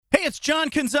Hey, it's John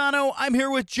Canzano. I'm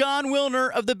here with John Wilner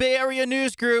of the Bay Area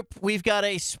News Group. We've got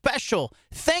a special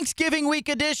Thanksgiving week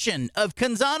edition of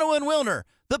Canzano and Wilner,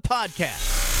 the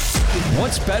podcast.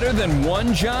 What's better than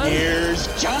one John? Here's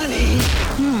Johnny.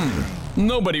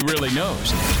 Nobody really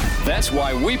knows. That's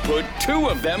why we put two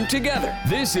of them together.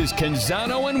 This is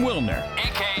Canzano and Wilner,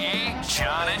 a.k.a.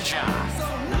 John and John.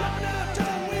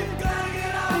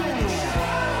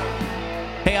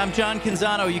 Hey, I'm John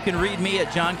Canzano. You can read me at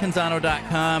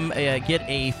johncanzano.com. Get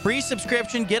a free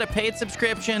subscription, get a paid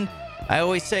subscription. I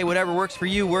always say whatever works for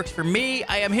you works for me.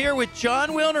 I am here with John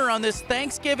Wilner on this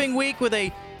Thanksgiving week with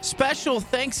a special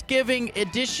Thanksgiving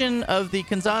edition of the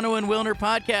Canzano and Wilner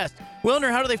podcast.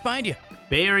 Wilner, how do they find you?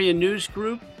 Bay Area News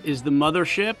Group is the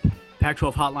mothership,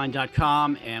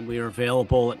 Pac-12hotline.com, and we are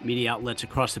available at media outlets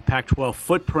across the Pac-12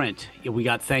 footprint. We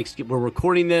got Thanksgiving. We're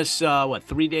recording this,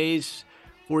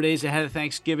 4 days ahead of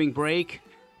Thanksgiving break.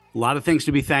 A lot of things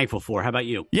to be thankful for. How about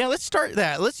you? Yeah, let's start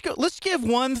that. Let's give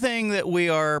one thing that we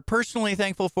are personally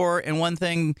thankful for, and one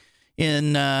thing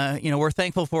we're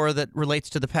thankful for that relates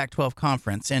to the Pac-12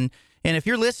 conference. And if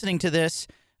you're listening to this,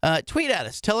 tweet at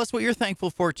us. Tell us what you're thankful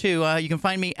for too. You can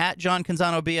find me at John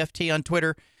Canzano BFT on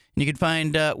Twitter, and you can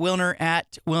find Wilner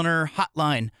at Wilner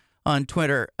Hotline on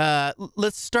Twitter.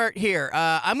 Let's start here.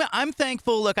 I'm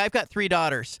thankful. Look, I've got 3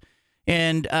 daughters,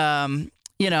 and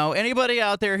anybody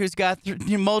out there who's got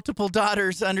multiple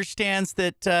daughters understands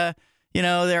that,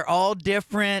 they're all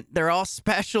different. They're all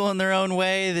special in their own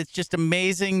way. That's just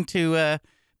amazing to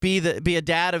be a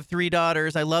dad of 3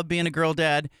 daughters. I love being a girl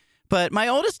dad. But my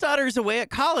oldest daughter is away at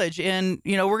college, and,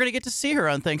 we're going to get to see her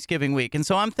on Thanksgiving week. And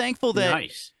so I'm thankful that,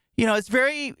 Nice.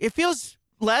 it feels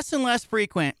less and less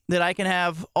frequent that I can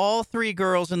have all 3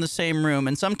 girls in the same room.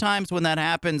 And sometimes when that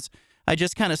happens, I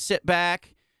just kind of sit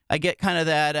back. I get kind of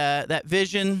that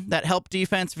vision, that help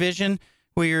defense vision,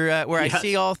 where Yes. I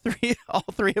see all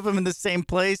three of them in the same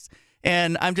place,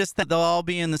 and I'm just they'll all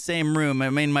be in the same room. I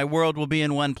mean, my world will be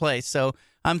in one place. So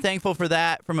I'm thankful for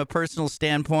that from a personal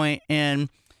standpoint, and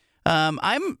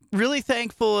I'm really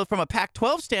thankful from a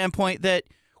Pac-12 standpoint that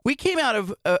we came out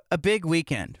of a big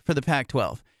weekend for the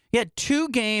Pac-12. You had 2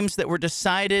 games that were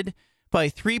decided by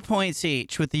 3 points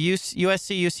each, with the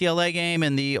USC-UCLA game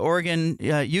and the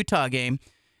Oregon-Utah game.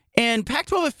 And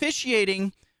Pac-12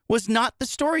 officiating was not the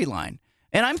storyline.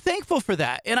 And I'm thankful for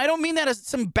that. And I don't mean that as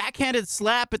some backhanded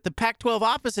slap at the Pac-12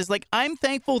 offices. Like, I'm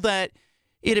thankful that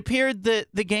it appeared that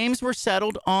the games were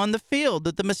settled on the field,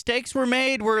 that the mistakes were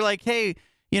made were like, hey,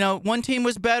 one team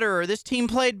was better, or this team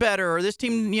played better, or this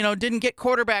team, didn't get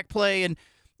quarterback play. And,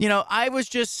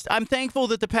 I'm thankful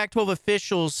that the Pac-12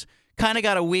 officials kind of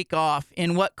got a week off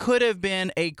in what could have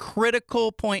been a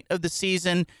critical point of the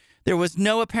season. There was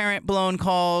no apparent blown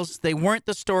calls. They weren't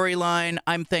the storyline.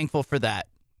 I'm thankful for that.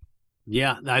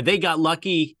 Yeah, they got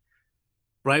lucky,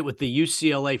 right, with the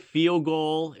UCLA field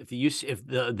goal.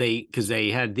 Because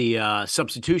they had the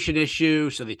substitution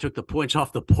issue, so they took the points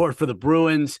off the board for the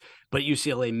Bruins. But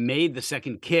UCLA made the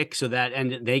second kick, so that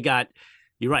ended.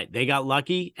 You're right. They got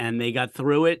lucky and they got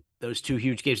through it. Those 2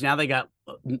 huge games. Now they got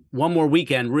one more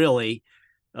weekend, really,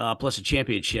 plus a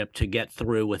championship to get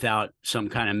through without some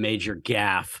kind of major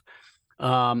gaffe.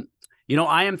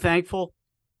 I am thankful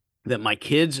that my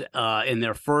kids in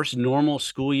their first normal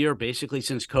school year, basically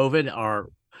since COVID, are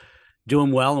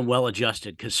doing well and well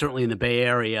adjusted, because certainly in the Bay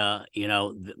Area,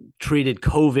 treated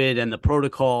COVID and the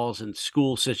protocols and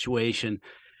school situation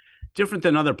different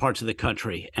than other parts of the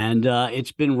country. And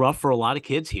it's been rough for a lot of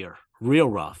kids here, real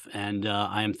rough. And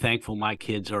I am thankful my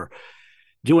kids are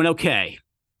doing okay.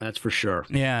 That's for sure.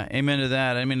 Yeah, amen to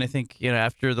that. I mean, I think,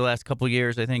 after the last couple of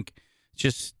years, I think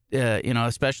just,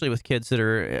 especially with kids that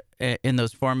are in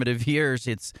those formative years,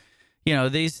 it's, I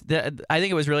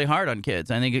think it was really hard on kids.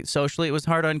 I think socially it was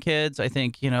hard on kids. I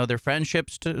think, their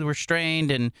friendships were strained,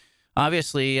 and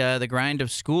obviously the grind of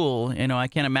school. I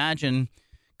can't imagine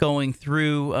going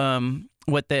through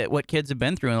what kids have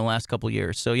been through in the last couple of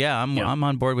years. So, yeah, I'm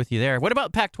on board with you there. What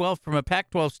about Pac-12 from a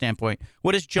Pac-12 standpoint?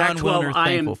 What is John Wilner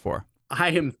thankful for?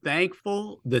 I am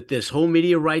thankful that this whole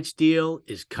media rights deal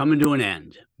is coming to an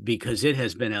end, because it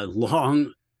has been a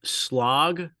long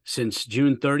slog since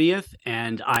June 30th.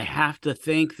 And I have to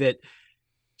think that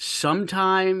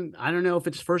sometime, I don't know if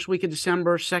it's first week of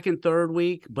December, second, third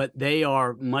week, but they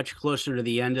are much closer to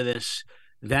the end of this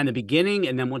than the beginning.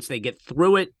 And then once they get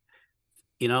through it,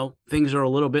 things are a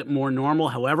little bit more normal.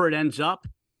 However it ends up,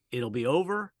 it'll be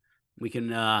over. We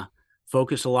can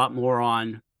focus a lot more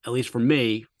on, at least for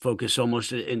me, focus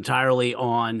almost entirely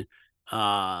on,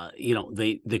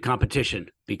 the competition,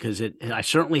 because I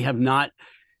certainly have not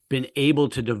been able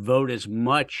to devote as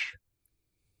much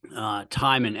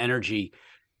time and energy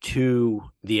to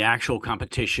the actual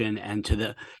competition and to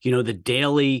the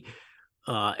daily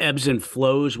ebbs and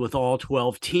flows with all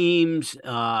 12 teams,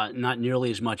 not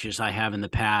nearly as much as I have in the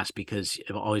past, because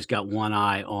I've always got one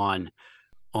eye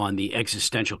on the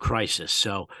existential crisis.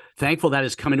 So thankful that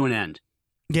is coming to an end.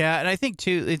 Yeah, and I think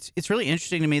too, it's really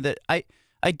interesting to me that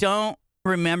I don't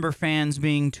remember fans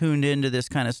being tuned into this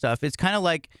kind of stuff. It's kind of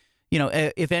like,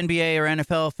 if NBA or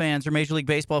NFL fans or Major League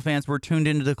Baseball fans were tuned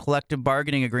into the collective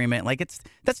bargaining agreement. Like,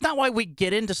 that's not why we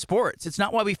get into sports. It's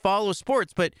not why we follow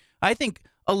sports. But I think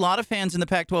a lot of fans in the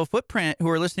Pac-12 footprint who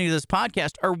are listening to this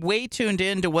podcast are way tuned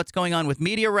into what's going on with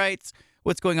media rights,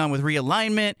 what's going on with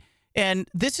realignment. And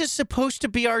this is supposed to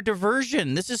be our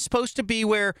diversion. This is supposed to be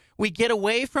where we get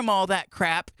away from all that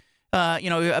crap.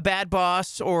 A bad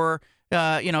boss, or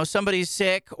somebody's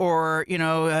sick, or you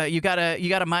got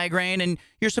a migraine, and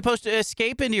you're supposed to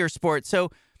escape into your sport.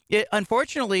 So,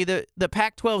 unfortunately, the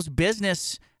Pac-12's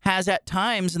business has at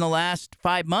times in the last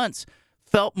 5 months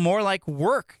felt more like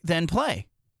work than play.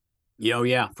 Oh,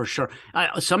 yeah, for sure.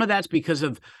 Some of that's because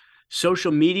of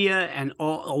social media and a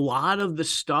lot of the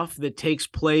stuff that takes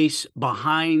place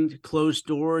behind closed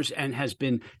doors and has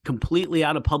been completely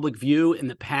out of public view in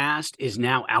the past is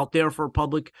now out there for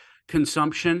public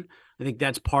consumption. I think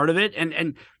that's part of it.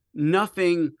 And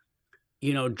nothing,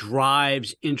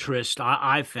 drives interest,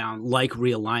 I've found, like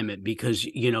realignment, because,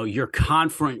 your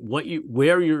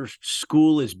where your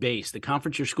school is based, the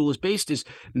conference your school is based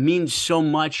means so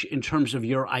much in terms of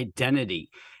your identity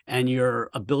and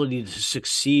your ability to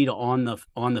succeed on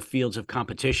the fields of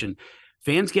competition.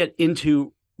 Fans get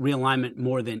into realignment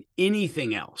more than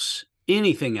anything else,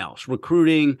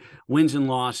 recruiting, wins and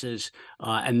losses.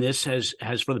 And this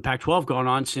has for the Pac-12 gone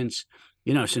on since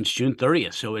June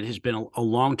 30th. So it has been a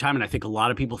long time. And I think a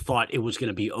lot of people thought it was going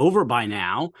to be over by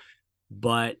now,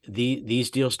 but these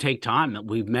deals take time.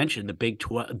 We've mentioned the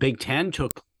Big Ten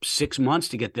took 6 months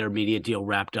to get their media deal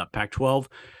wrapped up. Pac-12,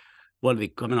 what are they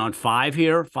coming on 5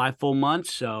 full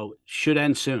months? So should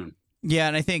end soon. Yeah,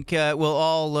 and I think we'll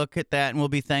all look at that and we'll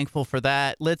be thankful for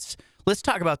that. Let's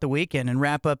talk about the weekend and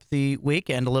wrap up the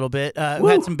weekend a little bit. We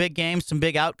had some big games, some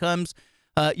big outcomes.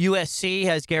 USC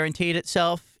has guaranteed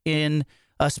itself in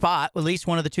a spot, at least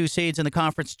one of the 2 seeds in the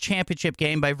conference championship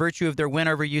game, by virtue of their win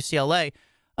over UCLA.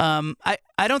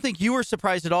 I don't think you were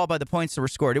surprised at all by the points that were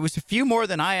scored. It was a few more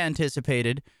than I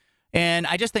anticipated, and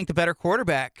I just think the better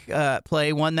quarterback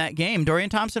play won that game.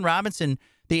 Dorian Thompson-Robinson,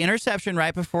 the interception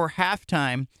right before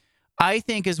halftime, I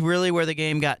think is really where the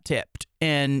game got tipped,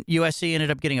 and USC ended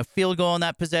up getting a field goal in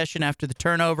that possession after the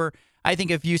turnover. I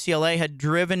think if UCLA had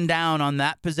driven down on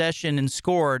that possession and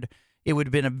scored, it would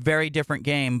have been a very different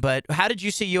game. But how did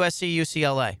you see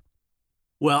USC-UCLA?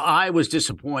 Well, I was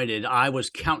disappointed. I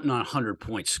was counting on 100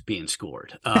 points being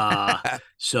scored.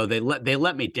 So they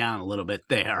let me down a little bit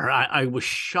there. I was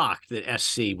shocked that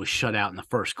SC was shut out in the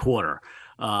first quarter.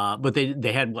 But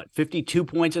they had, 52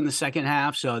 points in the second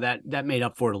half, so that made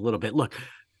up for it a little bit. Look,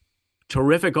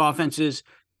 terrific offenses,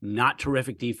 not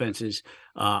terrific defenses.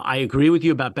 I agree with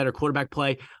you about better quarterback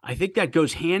play. I think that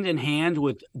goes hand in hand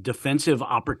with defensive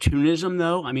opportunism,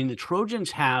 though. I mean, the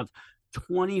Trojans have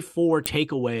 24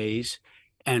 takeaways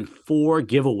and 4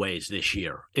 giveaways this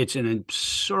year. It's an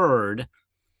absurd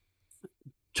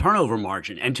turnover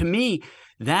margin. And to me,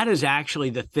 that is actually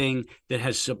the thing that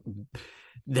has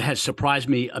surprised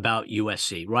me about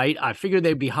USC, right? I figured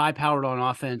they'd be high-powered on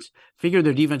offense, figured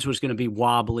their defense was going to be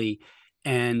wobbly,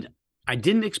 and I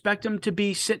didn't expect them to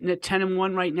be sitting at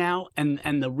 10-1 right now.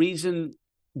 And the reason,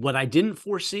 what I didn't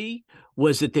foresee,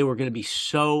 was that they were going to be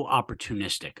so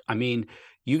opportunistic. I mean,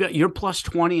 you're plus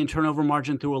 20 in turnover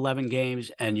margin through 11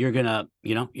 games, and you're going to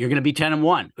be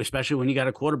 10-1, especially when you got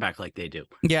a quarterback like they do.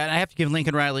 Yeah, and I have to give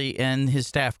Lincoln Riley and his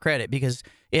staff credit, because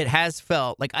it has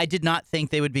felt like I did not think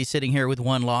they would be sitting here with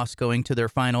 1 loss going to their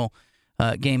final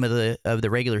game of the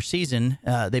regular season.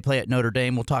 They play at Notre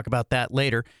Dame. We'll talk about that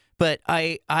later. But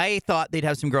I thought they'd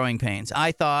have some growing pains.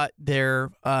 I thought their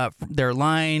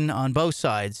line on both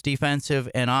sides, defensive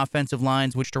and offensive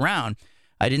lines, switched around.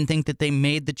 I didn't think that they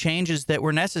made the changes that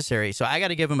were necessary. So I got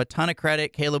to give them a ton of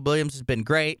credit. Caleb Williams has been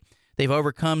great. They've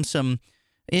overcome some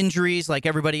injuries like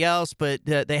everybody else, but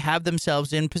they have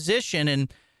themselves in position,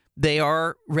 and they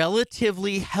are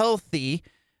relatively healthy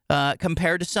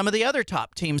compared to some of the other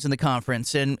top teams in the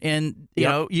conference. And you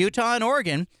know, Utah and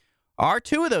Oregon are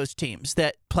 2 of those teams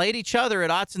that played each other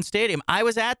at Autzen Stadium. I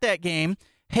was at that game.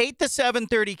 Hate the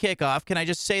 7:30 kickoff. Can I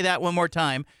just say that one more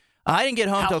time? I didn't get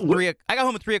home till 3. I got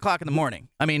home at 3 o'clock in the morning.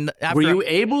 I mean, were you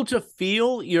able to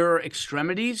feel your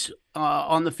extremities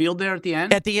on the field there at the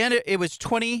end? At the end, it was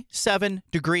 27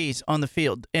 degrees on the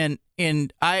field, and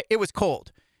it was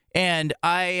cold. And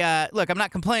look, I'm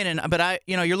not complaining, but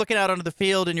you're looking out onto the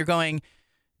field and you're going,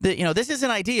 this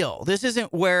isn't ideal. This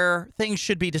isn't where things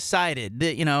should be decided.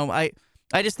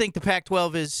 I just think the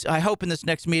Pac-12 is, I hope in this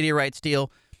next media rights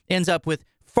deal ends up with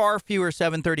far fewer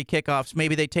 7:30 kickoffs.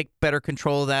 Maybe they take better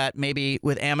control of that. Maybe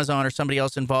with Amazon or somebody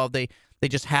else involved, they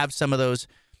just have some of those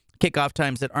kickoff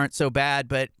times that aren't so bad.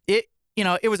 But it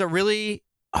was a really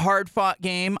hard-fought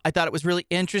game. I thought it was really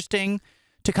interesting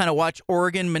to kind of watch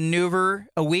Oregon maneuver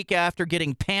a week after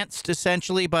getting pantsed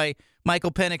essentially by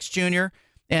Michael Penix Jr.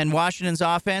 and Washington's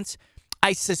offense.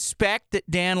 I suspect that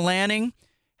Dan Lanning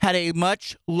had a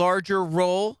much larger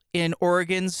role in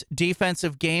Oregon's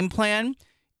defensive game plan.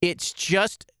 It's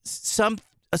just some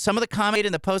of the comment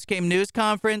in the post-game news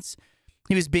conference.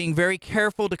 He was being very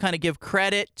careful to kind of give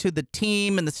credit to the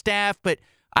team and the staff, but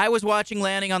I was watching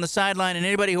Lanning on the sideline, and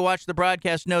anybody who watched the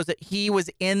broadcast knows that he was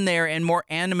in there and more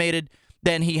animated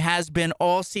than he has been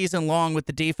all season long with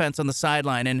the defense on the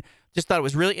sideline, and just thought it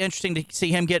was really interesting to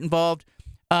see him get involved.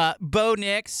 Bo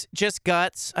Nix, just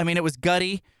guts. I mean, it was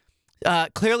gutty.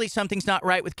 Clearly something's not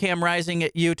right with Cam Rising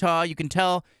at Utah. You can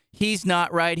tell he's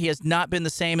not right. He has not been the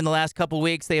same in the last couple of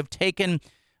weeks. They have taken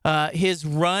his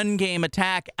run game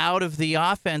attack out of the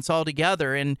offense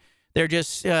altogether, and they're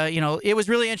just, it was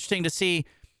really interesting to see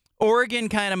Oregon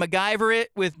kind of MacGyver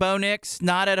it with Bo Nix,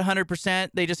 not at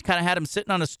 100%. They just kind of had him sitting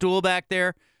on a stool back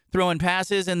there throwing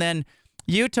passes. And then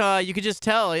Utah, you could just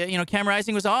tell, Cam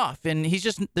Rising was off. And he's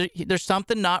just, there's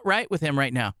something not right with him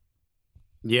right now.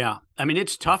 Yeah. I mean,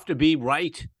 it's tough to be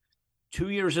right 2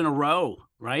 years in a row,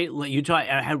 right? Utah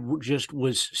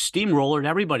was steamrollered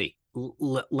everybody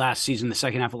last season, the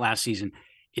second half of last season.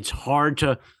 It's hard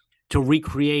to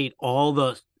recreate all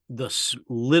the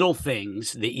little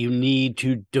things that you need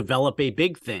to develop a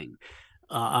big thing.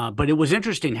 But it was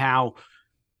interesting how,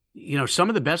 some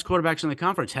of the best quarterbacks in the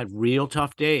conference had real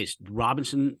tough days.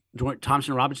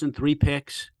 Thompson Robinson, 3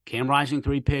 picks, Cam Rising,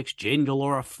 3 picks, Jaden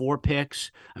Delora, 4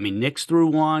 picks. I mean, Nix threw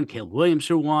 1, Caleb Williams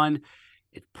threw 1.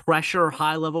 It's pressure,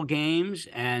 high-level games,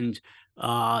 and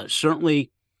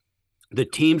certainly the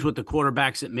teams with the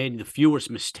quarterbacks that made the fewest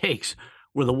mistakes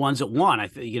were the ones that won.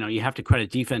 You have to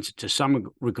credit defense to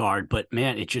some regard, but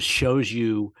man, it just shows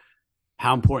you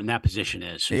how important that position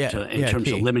is in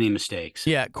terms of limiting mistakes.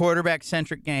 Yeah,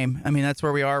 quarterback-centric game. I mean, that's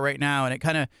where we are right now, and it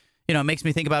kind of, makes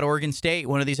me think about Oregon State,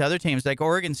 one of these other teams. Like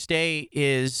Oregon State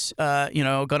is,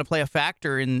 going to play a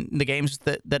factor in the games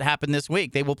that happen this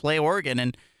week. They will play Oregon,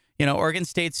 and Oregon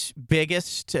State's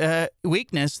biggest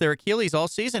weakness, their Achilles all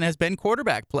season, has been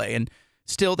quarterback play, and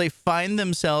still they find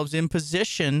themselves in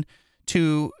position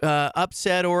to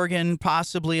upset Oregon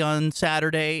possibly on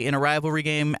Saturday in a rivalry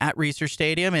game at Reser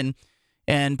Stadium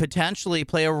and potentially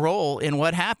play a role in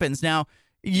what happens. Now,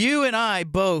 you and I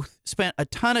both spent a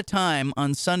ton of time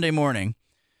on Sunday morning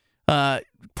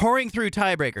pouring through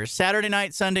tiebreakers, Saturday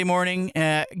night, Sunday morning.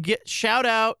 Shout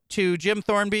out to Jim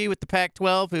Thornby with the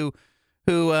Pac-12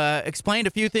 who explained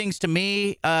a few things to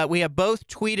me. We have both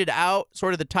tweeted out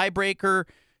sort of the tiebreaker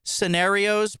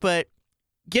scenarios, but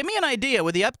give me an idea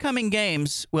with the upcoming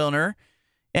games, Wilner,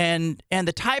 and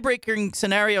the tiebreaking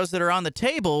scenarios that are on the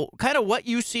table, kind of what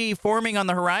you see forming on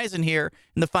the horizon here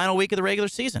in the final week of the regular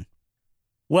season.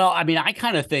 Well, I mean, I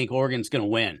kind of think Oregon's going to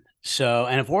win. So,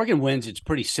 and if Oregon wins, it's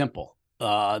pretty simple.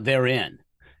 They're in.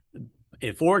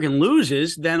 If Oregon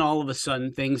loses, then all of a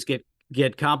sudden things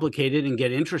get complicated and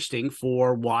get interesting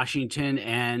for Washington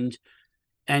and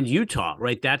Utah,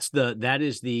 right? That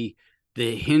is the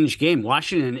hinge game.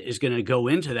 Washington is going to go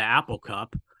into the Apple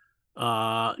Cup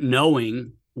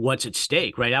knowing what's at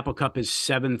stake, right? Apple Cup is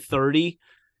 7:30.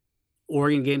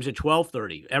 Oregon game's at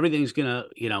 12:30. Everything's going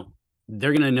to,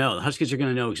 they're going to know. The Huskies are going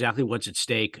to know exactly what's at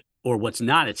stake or what's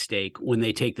not at stake when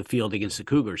they take the field against the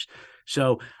Cougars.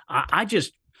 So I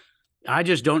just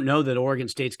don't know that Oregon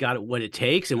State's got what it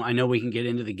takes. And I know we can get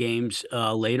into the games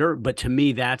later, but to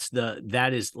me, that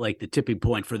is like the tipping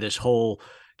point for this whole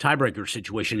tiebreaker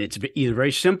situation. It's either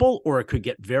very simple or it could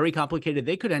get very complicated.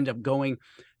 They could end up going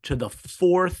to the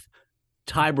 4th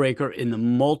tiebreaker in the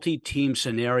multi-team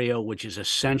scenario, which is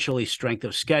essentially strength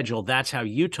of schedule. That's how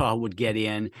Utah would get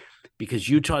in, because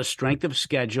Utah's strength of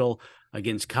schedule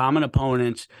against common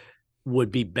opponents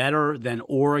would be better than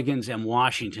Oregon's and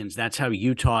Washington's. That's how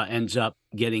Utah ends up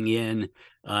getting in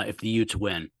if the Utes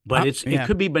win. But it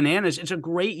could be bananas. It's a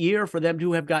great year for them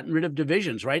to have gotten rid of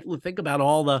divisions, right? Think about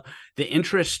all the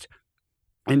interest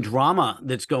and drama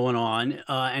that's going on.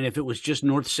 And if it was just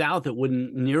north-south, it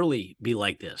wouldn't nearly be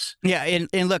like this. Yeah,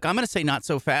 and look, I'm going to say not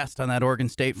so fast on that Oregon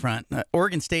State front.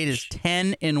 Oregon State is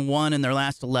 10-1 in their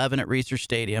last 11 at Reser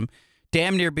Stadium.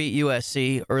 Damn near beat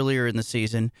USC earlier in the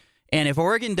season. And if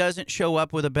Oregon doesn't show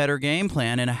up with a better game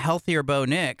plan and a healthier Bo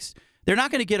Nix, they're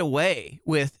not going to get away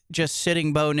with just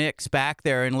sitting Bo Nix back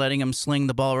there and letting him sling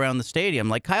the ball around the stadium.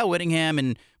 Like Kyle Whittingham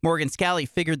and Morgan Scalley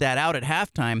figured that out at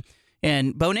halftime,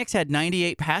 and Bo Nix had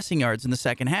 98 passing yards in the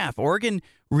second half. Oregon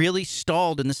really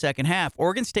stalled in the second half.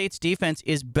 Oregon State's defense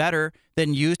is better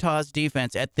than Utah's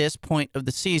defense at this point of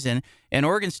the season, and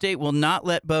Oregon State will not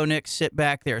let Bo Nix sit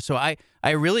back there. So I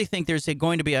really think there's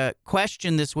going to be a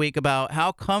question this week about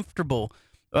how comfortable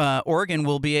Oregon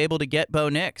will be able to get Bo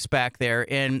Nix back there,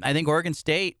 and I think Oregon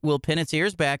State will pin its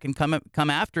ears back and come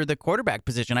after the quarterback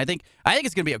position. I think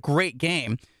it's going to be a great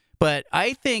game, but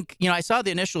I think I saw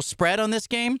the initial spread on this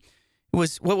game. It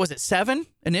was, what was it, 7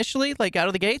 initially, like out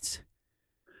of the gates?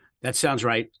 That sounds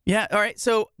right. Yeah. All right.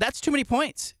 So that's too many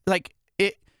points.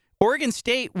 Oregon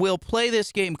State will play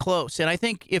this game close. And I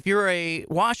think if you're a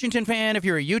Washington fan, if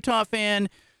you're a Utah fan,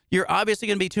 you're obviously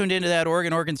going to be tuned into that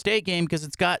Oregon State game because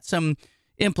it's got some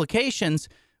implications.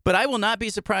 But I will not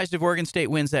be surprised if Oregon State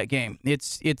wins that game.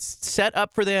 It's set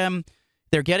up for them.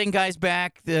 They're getting guys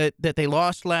back that they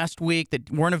lost last week that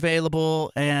weren't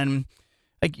available. And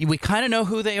we kind of know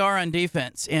who they are on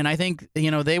defense, and I think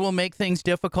they will make things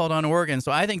difficult on Oregon.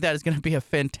 So I think that is going to be a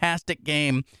fantastic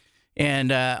game,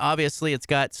 and obviously it's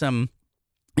got some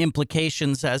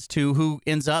implications as to who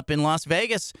ends up in Las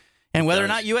Vegas and whether or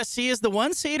not USC is the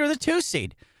 1 seed or the 2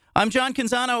 seed. I'm John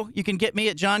Canzano. You can get me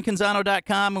at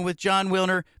johncanzano.com, and with John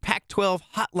Wilner,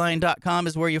 Pac-12hotline.com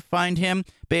is where you find him,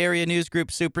 Bay Area News Group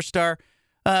superstar.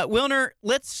 Wilner,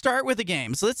 let's start with the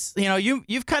games.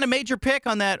 You've kind of made your pick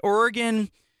on that Oregon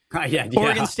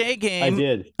State game. I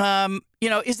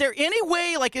did. Is there any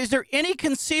way, is there any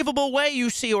conceivable way you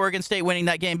see Oregon State winning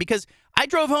that game? Because I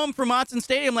drove home from Autzen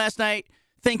Stadium last night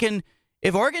thinking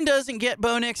if Oregon doesn't get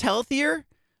Bo Nix healthier,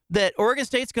 that Oregon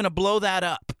State's going to blow that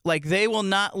up. Like, they will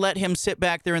not let him sit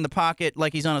back there in the pocket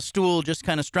like he's on a stool just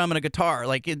kind of strumming a guitar.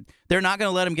 They're not going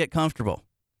to let him get comfortable.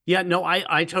 Yeah, no,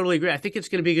 I totally agree. I think it's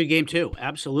going to be a good game too.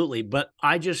 Absolutely. But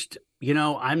I just,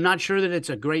 I'm not sure that it's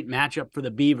a great matchup for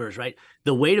the Beavers, right?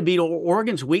 The way to beat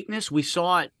Oregon's weakness, we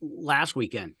saw it last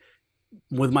weekend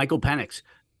with Michael Penix.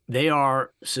 They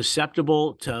are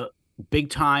susceptible to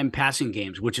big-time passing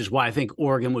games, which is why I think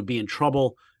Oregon would be in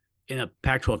trouble in a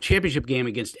Pac-12 championship game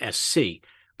against SC.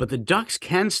 But the Ducks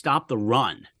can stop the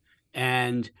run.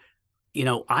 And,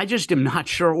 I just am not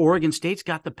sure Oregon State's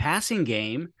got the passing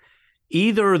game,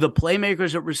 either the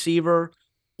playmakers at receiver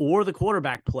or the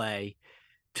quarterback play,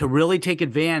 to really take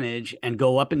advantage and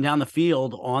go up and down the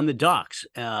field on the Ducks.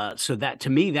 So that, to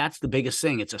me, that's the biggest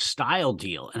thing. It's a style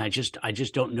deal, and I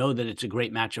just don't know that it's a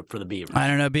great matchup for the Beavers. I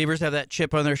don't know. Beavers have that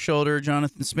chip on their shoulder.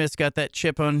 Jonathan Smith's got that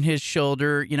chip on his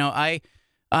shoulder.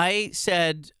 I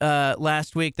said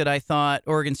last week that I thought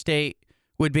Oregon State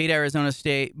would beat Arizona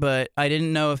State, but I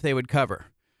didn't know if they would cover.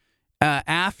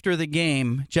 After the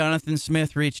game, Jonathan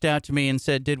Smith reached out to me and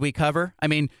said, did we cover?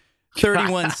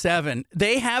 31-7.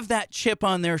 They have that chip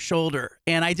on their shoulder,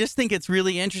 and I just think it's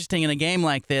really interesting in a game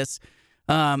like this.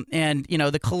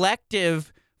 The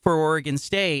collective for Oregon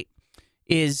State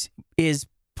is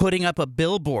putting up a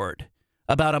billboard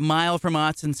about a mile from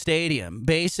Autzen Stadium,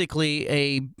 basically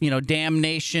a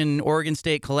damnation Oregon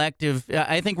State collective.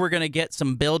 I think we're going to get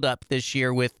some buildup this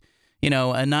year with a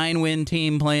 9-win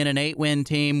team playing an 8-win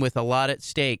team with a lot at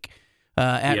stake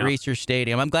at Reser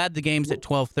Stadium. I'm glad the game's at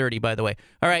 12:30, by the way.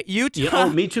 All right, Utah. Yeah,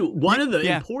 me too. One of the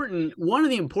important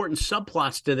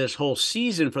subplots to this whole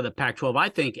season for the Pac-12, I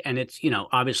think, and it's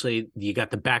obviously you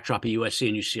got the backdrop of USC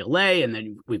and UCLA, and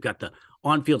then we've got the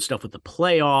on-field stuff with the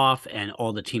playoff and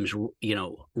all the teams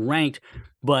ranked,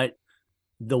 but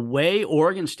the way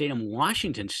Oregon State and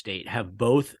Washington State have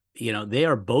both, they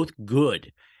are both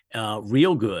good.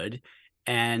 Real good.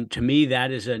 And to me,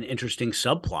 that is an interesting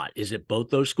subplot, is that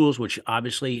both those schools, which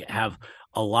obviously have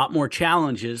a lot more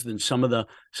challenges than some of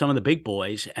the big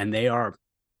boys, and they are,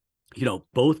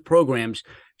 both programs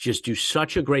just do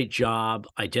such a great job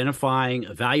identifying,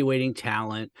 evaluating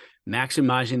talent,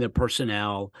 maximizing their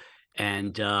personnel.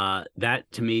 And that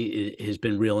to me has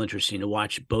been real interesting to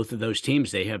watch both of those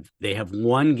teams. They have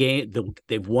won game.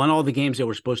 They've won all the games they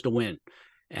were supposed to win.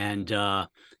 And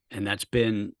that's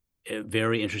been a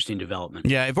very interesting development.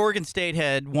 Yeah, if Oregon State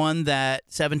had won that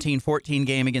 17-14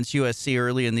 game against USC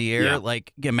early in the year,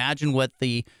 imagine what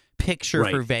the picture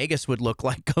for Vegas would look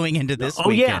like going into this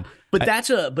weekend. But that's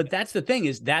the thing,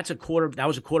 is that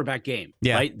was a quarterback game,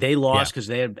 right? They lost because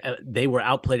they were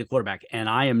outplayed at quarterback, and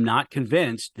I am not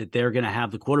convinced that they're going to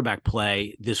have the quarterback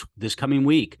play this coming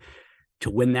week to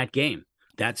win that game.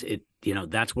 That's it.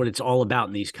 That's what it's all about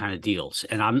in these kind of deals.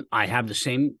 And I have the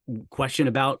same question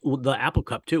about the Apple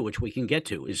Cup too, which we can get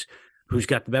to, is who's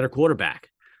got the better quarterback.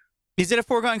 Is it a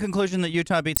foregone conclusion that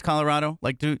Utah beats Colorado?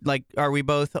 Are we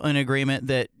both in agreement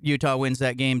that Utah wins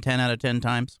that game 10 out of 10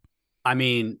 times? I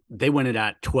mean, they win it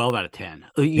at 12 out of 10.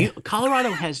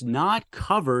 Colorado has not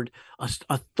covered a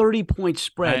 30-point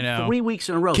spread 3 weeks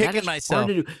in a row. Kicking myself.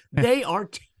 Hard to do. They are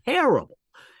terrible,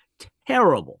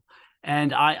 terrible.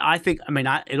 And I think,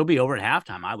 it'll be over at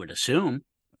halftime, I would assume.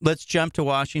 Let's jump to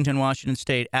Washington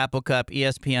State, Apple Cup,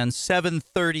 ESPN,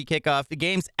 7:30 kickoff. The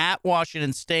game's at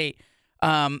Washington State.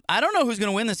 I don't know who's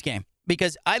going to win this game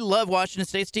because I love Washington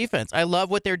State's defense. I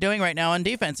love what they're doing right now on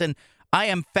defense, and I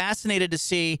am fascinated to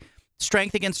see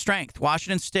strength against strength.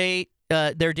 Washington State,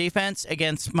 their defense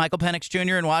against Michael Penix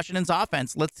Jr. and Washington's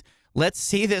offense. Let's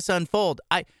see this unfold.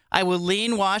 I will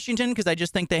lean Washington because I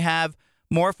just think they have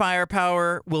more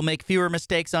firepower, will make fewer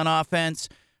mistakes on offense,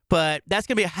 but that's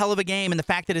going to be a hell of a game, and the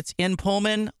fact that it's in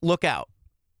Pullman, look out.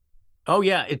 Oh,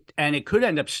 yeah, it could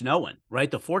end up snowing,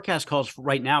 right? The forecast calls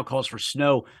for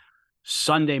snow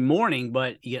Sunday morning,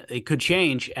 but it could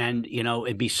change, and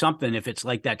it'd be something if it's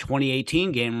like that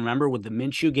 2018 game. Remember, with the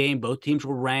Minshew game, both teams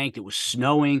were ranked. It was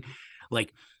snowing.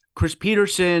 Like, Chris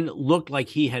Peterson looked like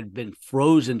he had been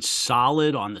frozen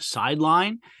solid on the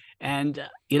sideline, and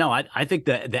I think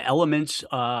the elements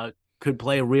could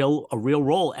play a real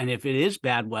role. And if it is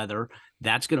bad weather,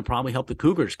 that's going to probably help the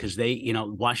Cougars because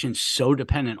Washington's so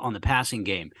dependent on the passing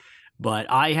game. But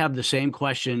I have the same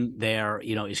question there.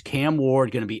 Is Cam Ward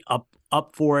going to be up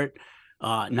for it?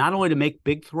 Not only to make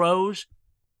big throws,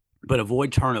 but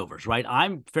avoid turnovers, right?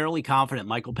 I'm fairly confident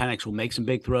Michael Penix will make some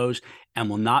big throws and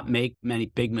will not make many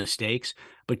big mistakes.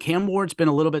 But Cam Ward's been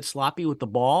a little bit sloppy with the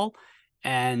ball,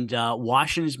 and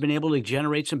Washington's been able to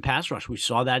generate some pass rush. We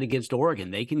saw that against Oregon.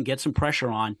 They can get some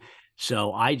pressure on.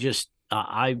 So I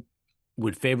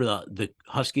would favor the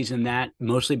Huskies in that,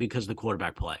 mostly because of the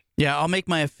quarterback play. Yeah, I'll make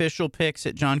my official picks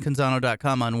at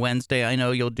johncanzano.com on Wednesday. I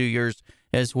know you'll do yours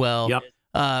as well.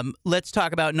 Yep. Let's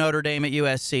talk about Notre Dame at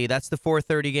USC. That's the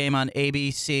 4:30 game on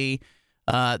ABC.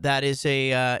 That is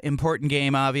a important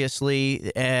game,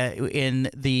 obviously, in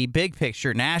the big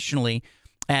picture nationally,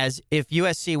 as if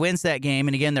USC wins that game,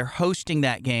 and again, they're hosting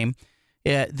that game,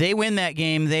 they win that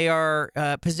game, they are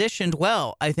positioned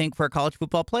well, I think, for a college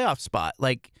football playoff spot.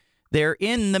 Like, they're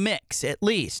in the mix, at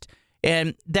least.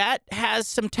 And that has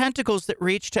some tentacles that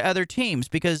reach to other teams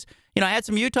because, I had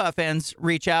some Utah fans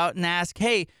reach out and ask,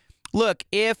 hey, look,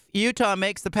 if Utah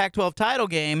makes the Pac-12 title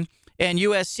game and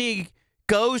USC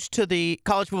goes to the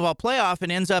college football playoff and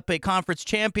ends up a conference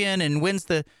champion and wins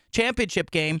the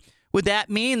championship game, would that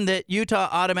mean that Utah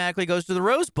automatically goes to the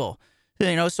Rose Bowl?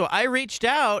 So I reached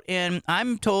out, and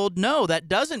I'm told, no, that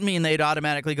doesn't mean they'd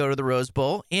automatically go to the Rose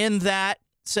Bowl. In that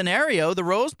scenario, the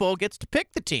Rose Bowl gets to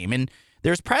pick the team. And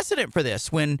there's precedent for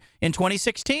this. When in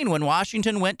 2016, when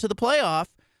Washington went to the playoff,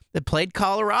 they played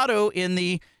Colorado in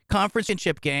the conference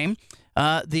championship game.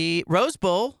 The Rose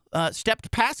Bowl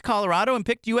stepped past Colorado and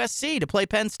picked USC to play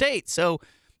Penn State. So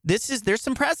there's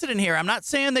some precedent here. I'm not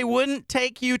saying they wouldn't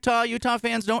take Utah. Utah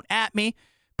fans, don't at me.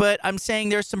 But I'm saying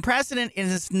there's some precedent,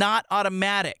 and it's not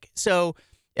automatic. So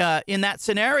in that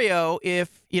scenario,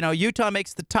 if Utah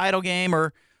makes the title game,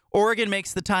 or Oregon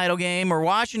makes the title game, or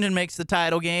Washington makes the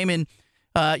title game, and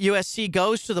USC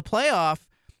goes to the playoff,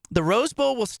 the Rose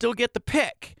Bowl will still get the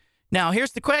pick. Now,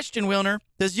 here's the question, Wilner: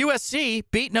 does USC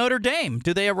beat Notre Dame?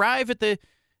 Do they arrive at the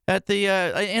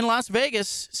in Las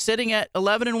Vegas sitting at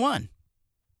 11-1?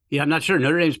 Yeah, I'm not sure.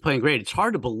 Notre Dame's playing great. It's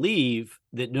hard to believe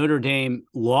that Notre Dame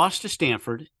lost to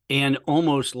Stanford and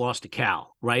almost lost to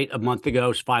Cal, right? A month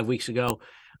ago, 5 weeks ago.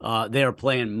 They are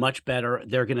playing much better.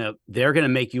 They're gonna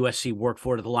make USC work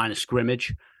for it at the line of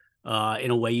scrimmage in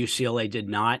a way UCLA did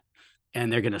not,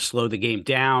 and they're gonna slow the game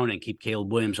down and keep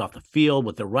Caleb Williams off the field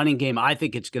with their running game. I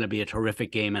think it's gonna be a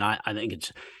terrific game, and I think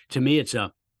it's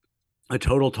a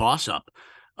total toss up.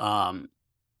 And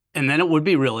then it would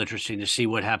be real interesting to see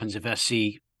what happens if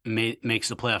SC makes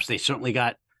the playoffs. They certainly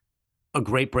got a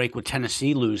great break with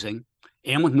Tennessee losing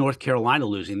and with North Carolina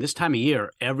losing. This time of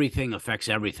year, everything affects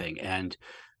everything, and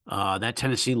that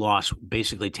Tennessee loss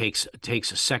basically takes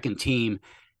a second team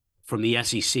from the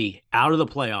SEC out of the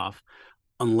playoff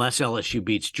unless LSU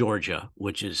beats Georgia,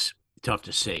 which is tough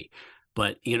to see.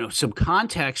 But, some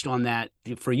context on that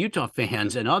for Utah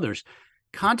fans and others,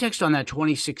 context on that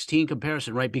 2016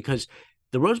 comparison, right? Because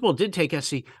the Rose Bowl did take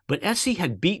SC, but SC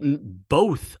had beaten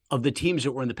both of the teams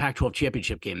that were in the Pac-12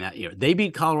 championship game that year. They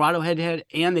beat Colorado head-to-head,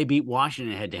 and they beat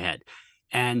Washington head-to-head.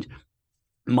 And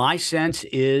my sense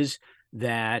is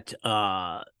that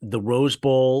the Rose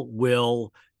Bowl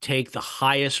will take the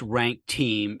highest-ranked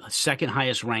team, second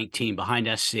highest-ranked team behind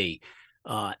SC.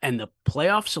 And the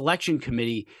playoff selection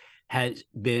committee has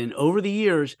been, over the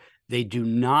years, they do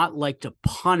not like to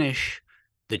punish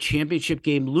the championship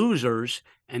game losers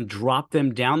and drop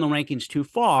them down the rankings too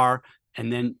far,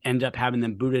 and then end up having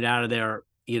them booted out of their,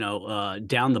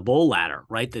 down the bowl ladder,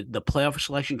 right? The playoff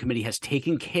selection committee has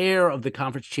taken care of the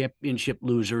conference championship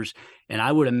losers, and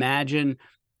I would imagine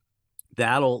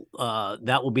that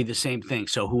will be the same thing.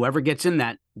 So whoever gets in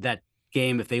that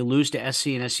game, if they lose to SC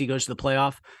and SC goes to the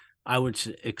playoff, I would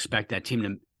expect that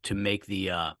team to make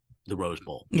the Rose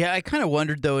Bowl. Yeah, I kind of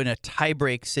wondered, though, in a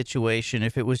tiebreak situation,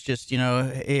 if it was just,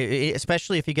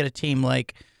 especially if you get a team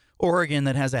like Oregon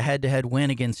that has a head-to-head win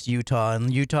against Utah,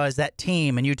 and Utah is that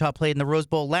team, and Utah played in the Rose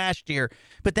Bowl last year.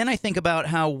 But then I think about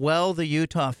how well the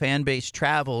Utah fan base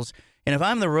travels, and if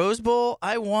I'm the Rose Bowl,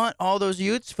 I want all those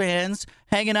Utes fans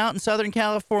hanging out in Southern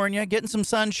California, getting some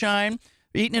sunshine,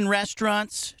 eating in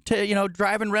restaurants,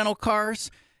 driving rental cars,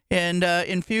 and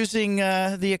infusing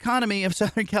the economy of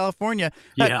Southern California.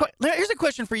 Yeah. Here's a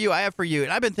question for you. I have for you,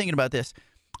 and I've been thinking about this.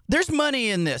 There's money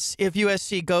in this if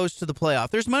USC goes to the playoff.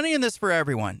 There's money in this for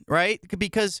everyone, right?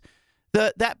 Because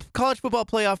that college football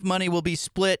playoff money will be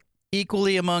split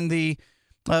equally among the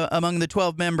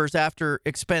 12 members after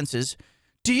expenses.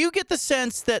 Do you get the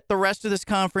sense that the rest of this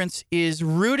conference is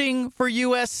rooting for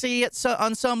USC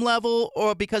on some level,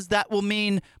 or because that will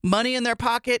mean money in their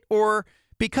pocket, or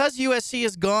because USC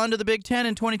has gone to the Big Ten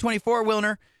in 2024,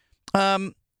 Wilner,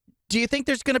 do you think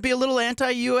there's going to be a little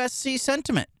anti-USC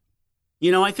sentiment?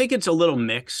 I think it's a little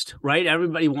mixed, right?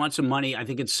 Everybody wants some money. I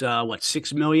think it's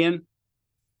 $6 million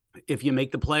if you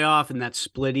make the playoff, and that's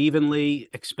split evenly.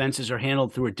 Expenses are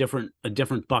handled through a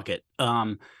different bucket.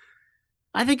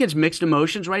 I think it's mixed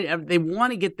emotions, right? They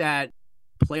want to get that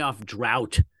playoff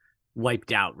drought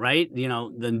wiped out, right?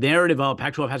 The narrative of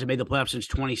Pac-12 hasn't made the playoffs since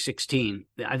 2016.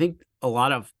 I think a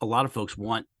lot of folks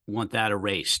want that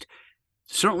erased.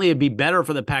 Certainly, it'd be better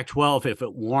for the Pac-12 if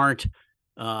it weren't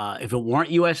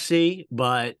USC.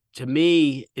 But to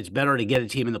me, it's better to get a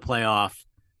team in the playoff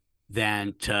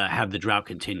than to have the drought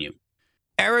continue.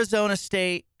 Arizona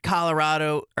State,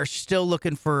 Colorado are still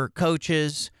looking for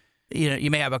coaches.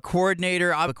 You may have a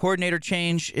coordinator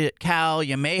change at Cal.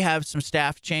 You may have some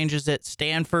staff changes at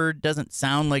Stanford. Doesn't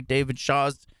sound like David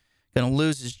Shaw's going to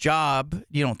lose his job.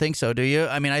 You don't think so, do you?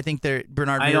 I mean, I think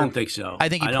Bernard. I don't think so. I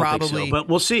think he probably. Think so, but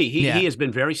we'll see. He has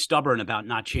been very stubborn about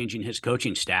not changing his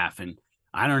coaching staff, and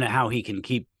I don't know how he can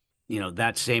keep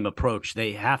that same approach.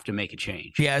 They have to make a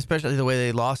change. Yeah, especially the way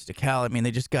they lost to Cal. I mean,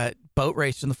 they just got boat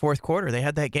raced in the fourth quarter. They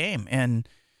had that game and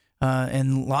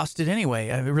lost it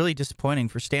anyway. Really disappointing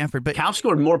for Stanford. But Cal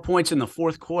scored more points in the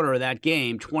fourth quarter of that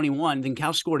game, 21, than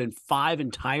Cal scored in 5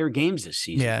 entire games this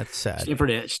season. Yeah, it's sad.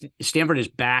 Stanford is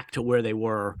back to where they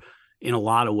were in a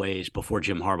lot of ways before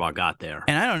Jim Harbaugh got there.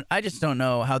 And I just don't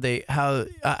know how they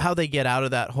get out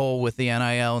of that hole with the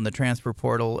NIL and the transfer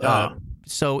portal.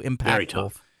 So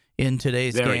impactful in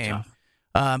today's very game. Tough.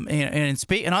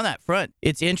 And on that front,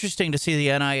 it's interesting to see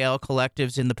the NIL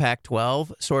collectives in the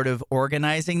Pac-12 sort of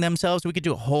organizing themselves. We could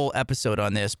do a whole episode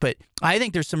on this, but I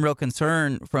think there's some real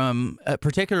concern from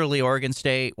particularly Oregon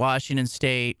State, Washington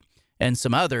State, and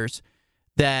some others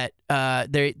that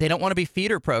they don't want to be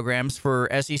feeder programs for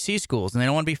SEC schools, and they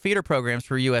don't want to be feeder programs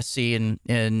for USC and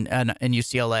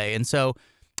UCLA. And so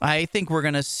I think we're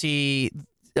going to see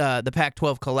the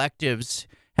Pac-12 collectives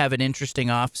have an interesting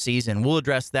off season. We'll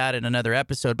address that in another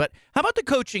episode. But how about the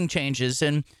coaching changes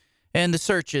and the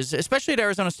searches, especially at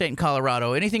Arizona State and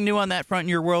Colorado? Anything new on that front in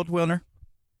your world, Wilner?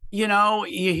 You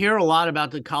hear a lot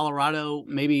about the Colorado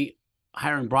maybe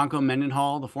hiring Bronco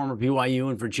Mendenhall, the former BYU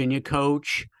and Virginia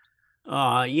coach.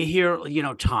 You hear,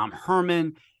 Tom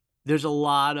Herman. There's a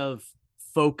lot of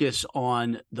focus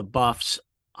on the Buffs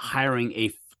hiring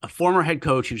a former head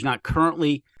coach who's not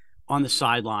currently on the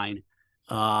sideline,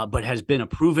 but has been a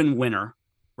proven winner,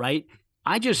 right?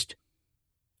 I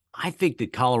think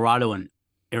that Colorado and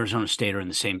Arizona State are in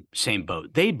the same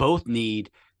boat. They both need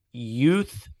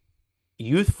youthful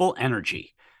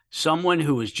energy, someone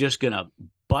who is just going to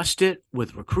bust it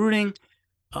with recruiting,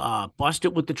 bust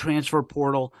it with the transfer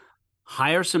portal,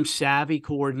 hire some savvy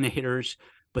coordinators.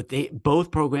 But both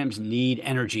programs need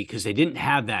energy because they didn't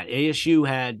have that. ASU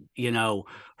had,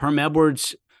 Herm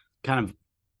Edwards, kind of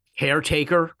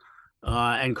caretaker,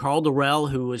 and Carl Durrell,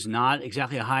 who was not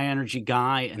exactly a high energy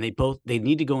guy, and they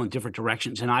need to go in different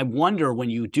directions. And I wonder, when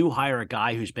you do hire a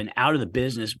guy who's been out of the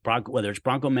business, whether it's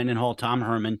Bronco Mendenhall, Tom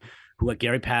Herman,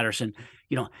 Gary Patterson,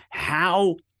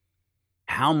 how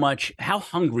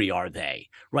hungry are they,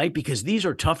 right? Because these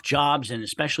are tough jobs, and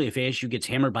especially if ASU gets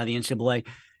hammered by the NCAA,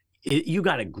 you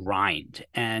got to grind.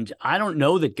 And I don't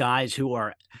know that guys who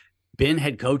are been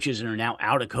head coaches and are now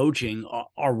out of coaching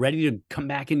are ready to come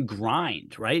back and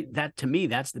grind, right? That, to me,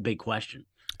 that's the big question.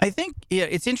 I think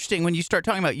it's interesting when you start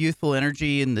talking about youthful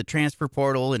energy and the transfer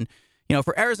portal. And,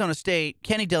 for Arizona State,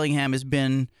 Kenny Dillingham has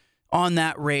been on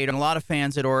that radar. And a lot of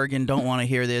fans at Oregon don't want to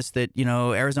hear this, that,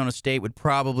 Arizona State would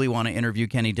probably want to interview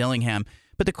Kenny Dillingham.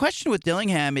 But the question with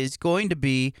Dillingham is going to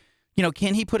be,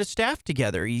 can he put a staff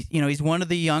together? He's one of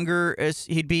the younger.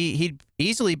 He'd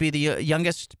easily be the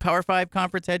youngest Power 5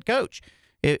 conference head coach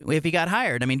if he got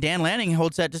hired. I mean, Dan Lanning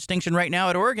holds that distinction right now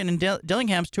at Oregon, and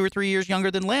Dillingham's 2 or 3 years younger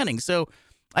than Lanning. So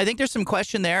I think there's some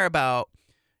question there about,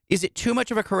 is it too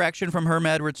much of a correction from Herm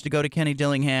Edwards to go to Kenny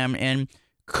Dillingham, and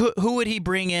who would he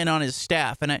bring in on his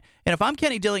staff? And if I'm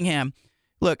Kenny Dillingham,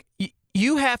 look,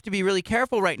 you have to be really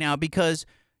careful right now because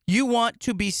you want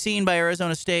to be seen by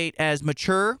Arizona State as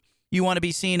mature. You want to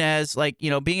be seen as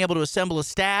being able to assemble a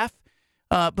staff.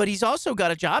 But he's also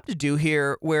got a job to do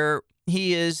here where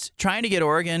he is trying to get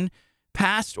Oregon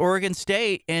past Oregon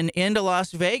State and into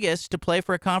Las Vegas to play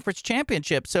for a conference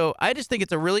championship. So I just think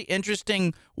it's a really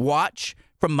interesting watch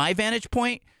from my vantage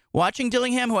point, watching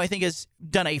Dillingham, who I think has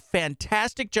done a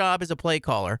fantastic job as a play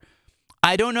caller.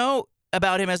 I don't know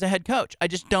about him as a head coach. I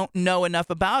just don't know enough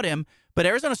about him. But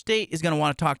Arizona State is going to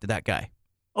want to talk to that guy.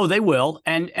 Oh, they will,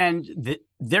 and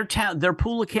their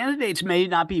pool of candidates may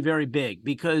not be very big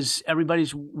because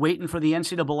everybody's waiting for the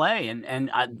NCAA,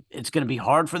 and it's going to be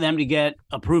hard for them to get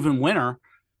a proven winner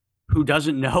who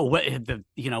doesn't know what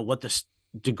the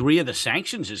degree of the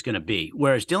sanctions is going to be.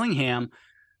 Whereas Dillingham,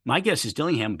 my guess is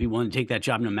Dillingham would be willing to take that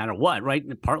job no matter what, right?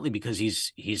 And partly because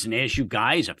he's an ASU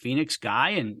guy, he's a Phoenix guy,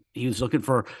 and he was looking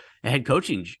for a head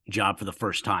coaching job for the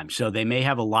first time. So they may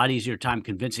have a lot easier time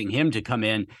convincing him to come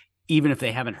in, even if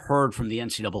they haven't heard from the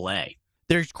NCAA.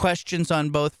 There's questions on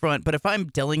both fronts, but if I'm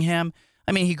Dillingham,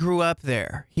 I mean, he grew up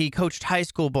there. He coached high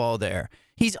school ball there.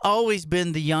 He's always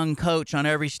been the young coach on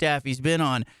every staff he's been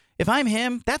on. If I'm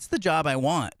him, that's the job I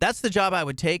want. That's the job I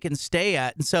would take and stay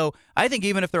at. And so I think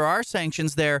even if there are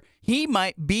sanctions there, he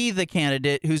might be the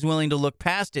candidate who's willing to look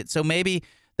past it. So maybe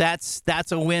that's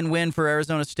a win-win for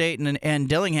Arizona State and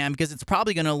Dillingham, because it's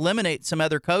probably going to eliminate some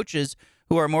other coaches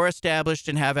who are more established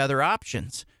and have other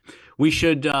options. We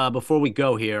should, before we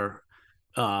go here,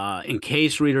 in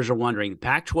case readers are wondering,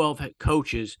 Pac-12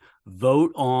 coaches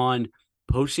vote on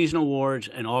postseason awards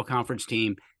and all-conference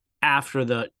team after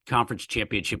the conference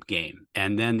championship game.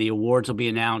 And then the awards will be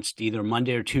announced either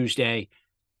Monday or Tuesday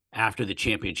after the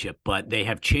championship. But they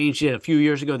have changed it. A few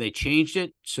years ago, they changed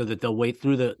it so that they'll wait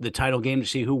through the title game to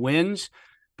see who wins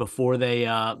before they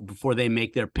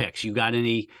make their picks. You got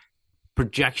any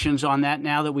projections on that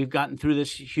now that we've gotten through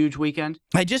this huge weekend?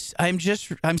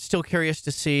 I'm still curious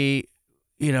to see,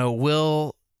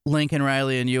 will Lincoln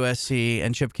Riley and USC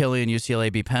and Chip Kelly and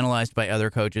UCLA be penalized by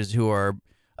other coaches who are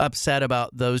upset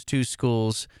about those two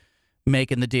schools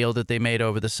making the deal that they made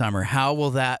over the summer? How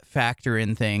will that factor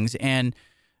in things? And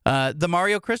the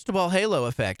Mario Cristobal halo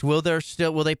effect. Will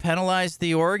they penalize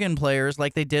the Oregon players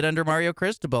like they did under Mario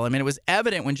Cristobal? I mean, it was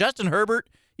evident when Justin Herbert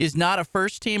is not a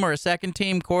first team or a second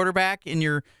team quarterback in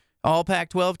your all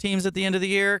Pac-12 teams at the end of the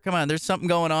year. Come on, there's something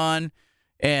going on.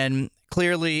 And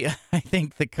clearly, I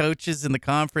think the coaches in the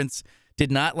conference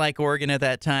did not like Oregon at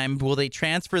that time. Will they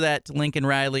transfer that to Lincoln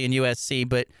Riley and USC?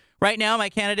 But right now, my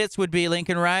candidates would be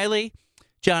Lincoln Riley,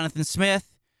 Jonathan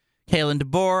Smith, Kalen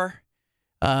DeBoer.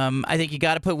 I think you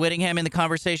got to put Whittingham in the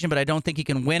conversation, but I don't think he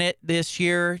can win it this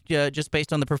year just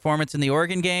based on the performance in the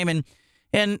Oregon game. And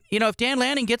if Dan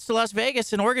Lanning gets to Las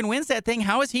Vegas and Oregon wins that thing,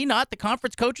 how is he not the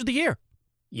conference coach of the year?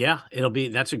 Yeah,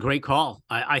 that's a great call.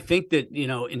 I think that,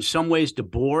 in some ways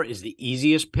DeBoer is the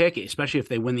easiest pick, especially if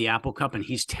they win the Apple Cup and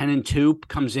he's 10-2,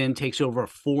 comes in, takes over a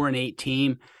 4-8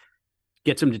 team,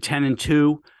 gets him to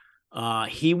 10-2.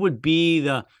 He would be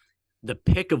the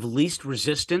pick of least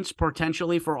resistance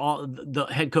potentially for all the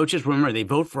head coaches. Remember,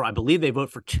 I believe they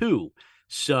vote for 2.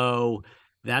 So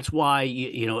that's why,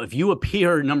 if you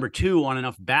appear number 2 on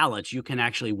enough ballots, you can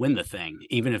actually win the thing,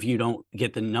 even if you don't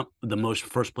get the most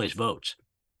first place votes.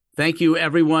 Thank you,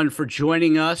 everyone, for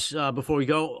joining us. Before we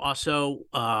go, also,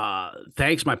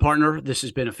 thanks, my partner. This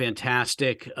has been a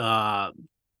fantastic,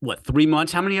 3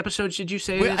 months? How many episodes did you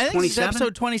say it is? I think 27? This is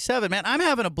episode 27, man. I'm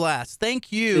having a blast.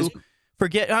 Thank you for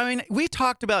we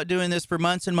talked about doing this for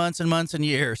months and months and months and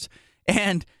years.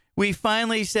 And we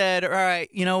finally said, all right,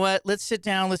 you know what? Let's sit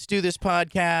down. Let's do this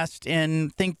podcast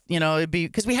and think, it'd be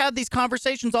because we had these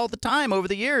conversations all the time over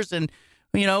the years. And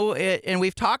and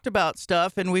we've talked about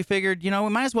stuff, and we figured, we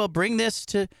might as well bring this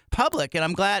to public. And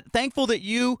I'm thankful that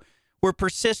you were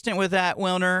persistent with that,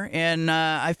 Wilner, and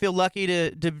I feel lucky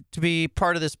to be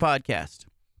part of this podcast.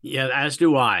 Yeah, as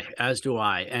do I.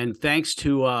 And thanks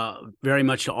to very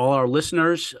much to all our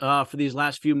listeners for these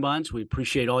last few months. We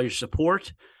appreciate all your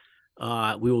support.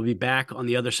 We will be back on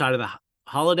the other side of the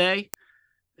holiday.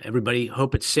 Everybody,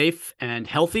 hope it's safe and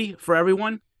healthy for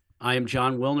everyone. I am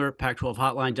John Wilner,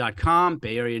 Pac12hotline.com,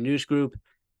 Bay Area News Group.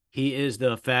 He is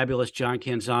the fabulous John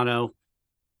Canzano.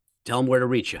 Tell him where to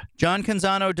reach you.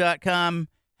 JohnCanzano.com.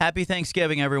 Happy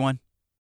Thanksgiving, everyone.